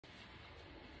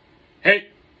Hey,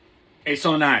 Ace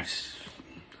on Knives.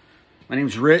 My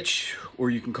name's Rich,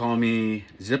 or you can call me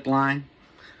Zipline.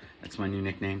 That's my new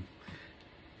nickname.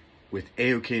 With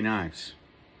A-OK Knives.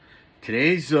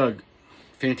 Today's a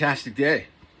fantastic day.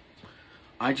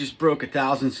 I just broke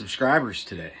 1,000 subscribers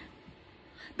today.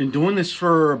 Been doing this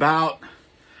for about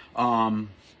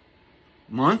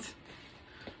month,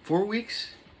 4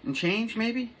 weeks and change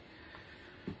maybe.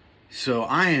 So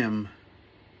I am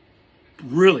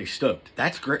really stoked.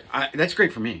 That's great. That's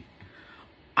great for me.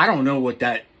 I don't know what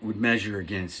that would measure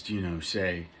against,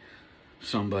 say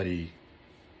somebody,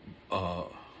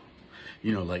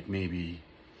 like maybe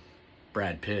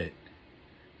Brad Pitt.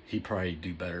 He'd probably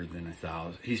do better than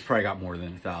 1,000. He's probably got more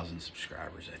than 1,000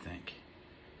 subscribers, I think.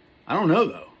 I don't know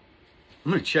though.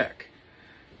 I'm gonna check.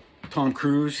 Tom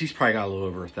Cruise, he's probably got a little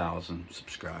over 1,000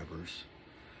 subscribers.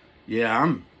 Yeah,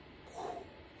 I'm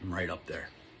right up there.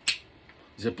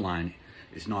 Zipline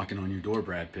is knocking on your door,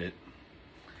 Brad Pitt.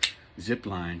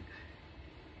 Zipline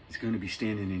is going to be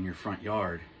standing in your front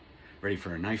yard ready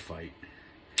for a knife fight.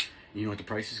 You know what the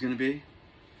price is going to be?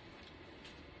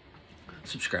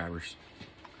 Subscribers.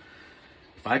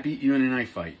 If I beat you in a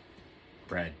knife fight,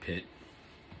 Brad Pitt,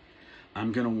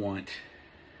 I'm going to want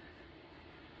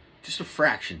just a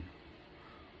fraction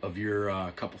of your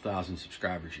couple thousand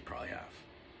subscribers you probably have.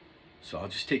 So I'll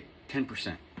just take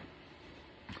 10%.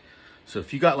 So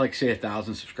if you got like say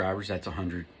 1,000 subscribers, that's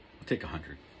 100. I'll take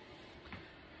 100.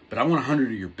 But I want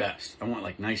 100 of your best. I want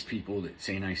like nice people that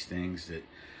say nice things,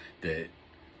 that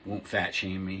won't fat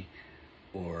shame me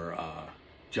or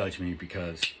judge me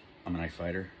because I'm a knife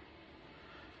fighter.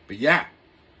 But yeah,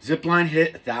 Zipline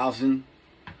hit 1,000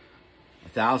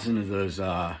 of those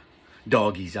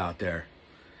doggies out there.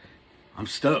 I'm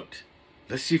stoked.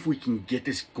 Let's see if we can get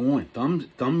this going.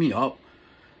 Thumb me up.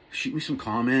 Shoot me some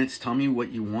comments. Tell me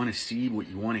what you want to see, what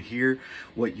you want to hear,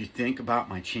 what you think about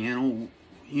my channel,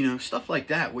 stuff like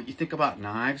that. What you think about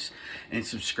knives, and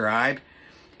subscribe.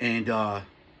 And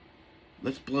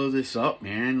let's blow this up,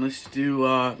 man. Let's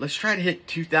try to hit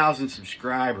 2,000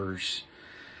 subscribers.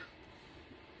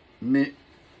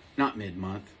 Not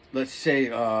mid-month. Let's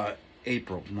say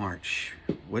April, March.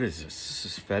 What is this? This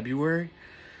is February.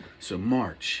 So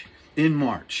March. In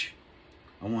March,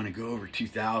 I want to go over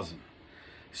 2,000.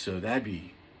 So that'd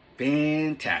be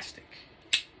fantastic.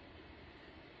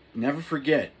 Never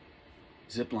forget,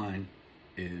 Zipline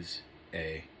is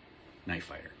a knife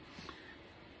fighter.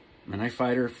 I'm a knife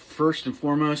fighter first and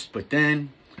foremost, but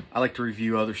then I like to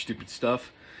review other stupid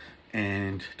stuff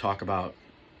and talk about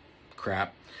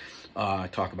crap.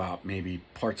 Talk about maybe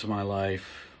parts of my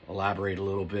life, elaborate a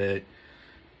little bit,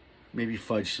 maybe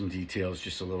fudge some details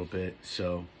just a little bit.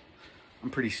 So I'm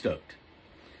pretty stoked.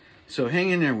 So hang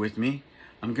in there with me.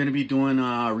 I'm going to be doing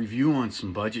a review on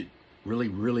some budget,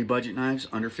 really budget knives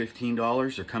under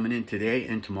 $15. They're coming in today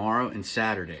and tomorrow and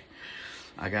Saturday.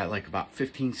 I got like about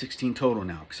 15, 16 total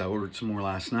now because I ordered some more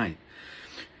last night.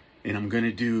 And I'm going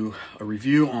to do a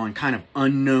review on kind of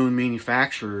unknown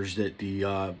manufacturers that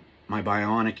my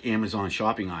bionic Amazon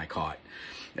shopping eye caught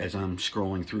as I'm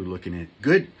scrolling through looking at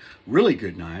really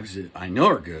good knives that I know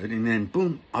are good. And then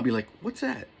boom, I'll be like, what's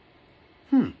that?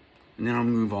 And then I'll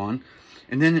move on.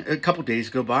 And then a couple days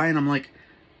go by, and I'm like,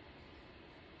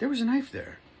 there was a knife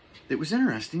there that was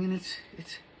interesting, and it's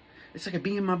like a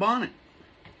bee in my bonnet.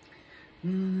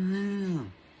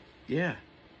 Yeah,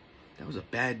 that was a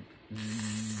bad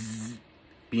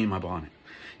bee in my bonnet.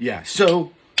 Yeah,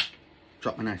 so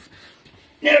drop my knife.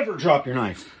 Never drop your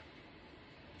knife.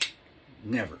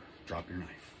 Never drop your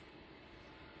knife.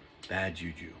 Bad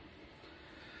juju.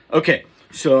 Okay,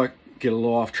 so I get a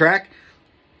little off track.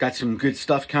 Got some good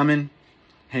stuff coming.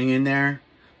 Hang in there.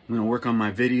 I'm going to work on my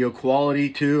video quality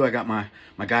too. I got my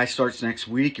guy starts next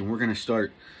week, and we're going to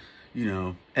start,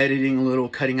 editing a little,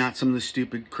 cutting out some of the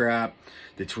stupid crap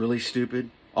that's really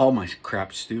stupid. All my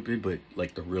crap's stupid, but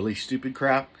like the really stupid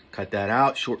crap, cut that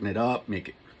out, shorten it up, make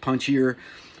it punchier,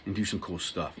 and do some cool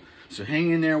stuff. So hang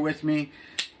in there with me.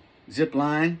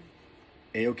 Zipline,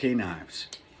 A-OK Knives.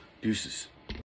 Deuces.